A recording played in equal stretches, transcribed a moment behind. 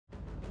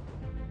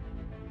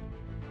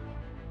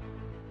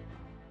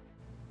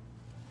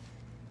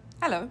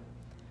Hello,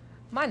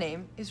 my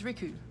name is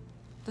Riku,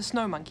 the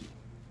snow monkey.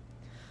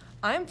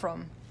 I am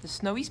from the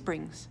snowy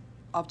springs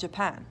of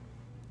Japan.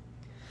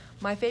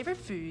 My favorite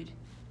food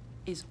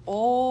is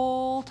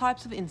all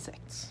types of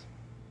insects.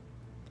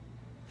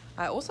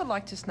 I also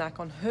like to snack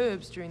on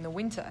herbs during the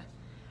winter,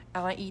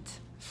 and I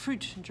eat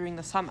fruit during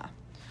the summer,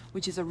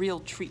 which is a real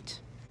treat.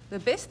 The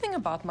best thing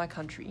about my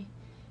country,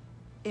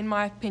 in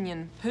my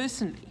opinion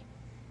personally,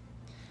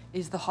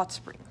 is the hot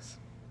springs.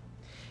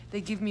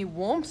 They give me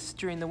warmth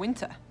during the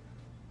winter.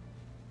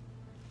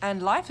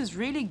 And life is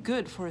really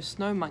good for a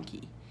snow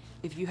monkey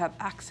if you have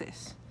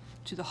access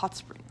to the hot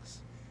springs.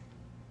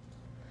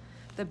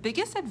 The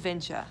biggest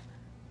adventure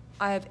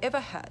I have ever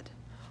had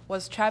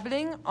was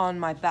traveling on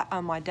my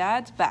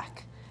dad's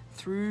back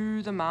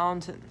through the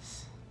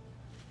mountains.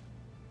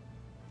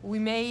 We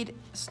made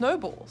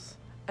snowballs,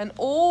 and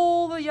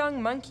all the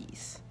young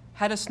monkeys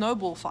had a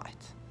snowball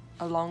fight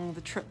along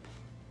the trip.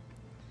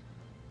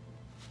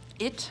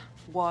 It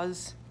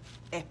was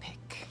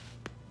epic.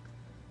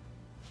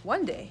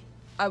 One day,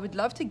 I would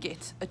love to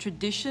get a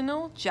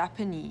traditional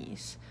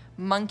Japanese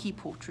monkey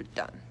portrait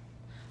done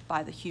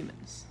by the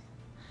humans.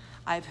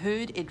 I've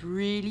heard it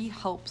really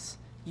helps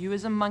you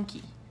as a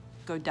monkey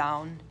go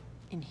down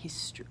in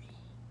history.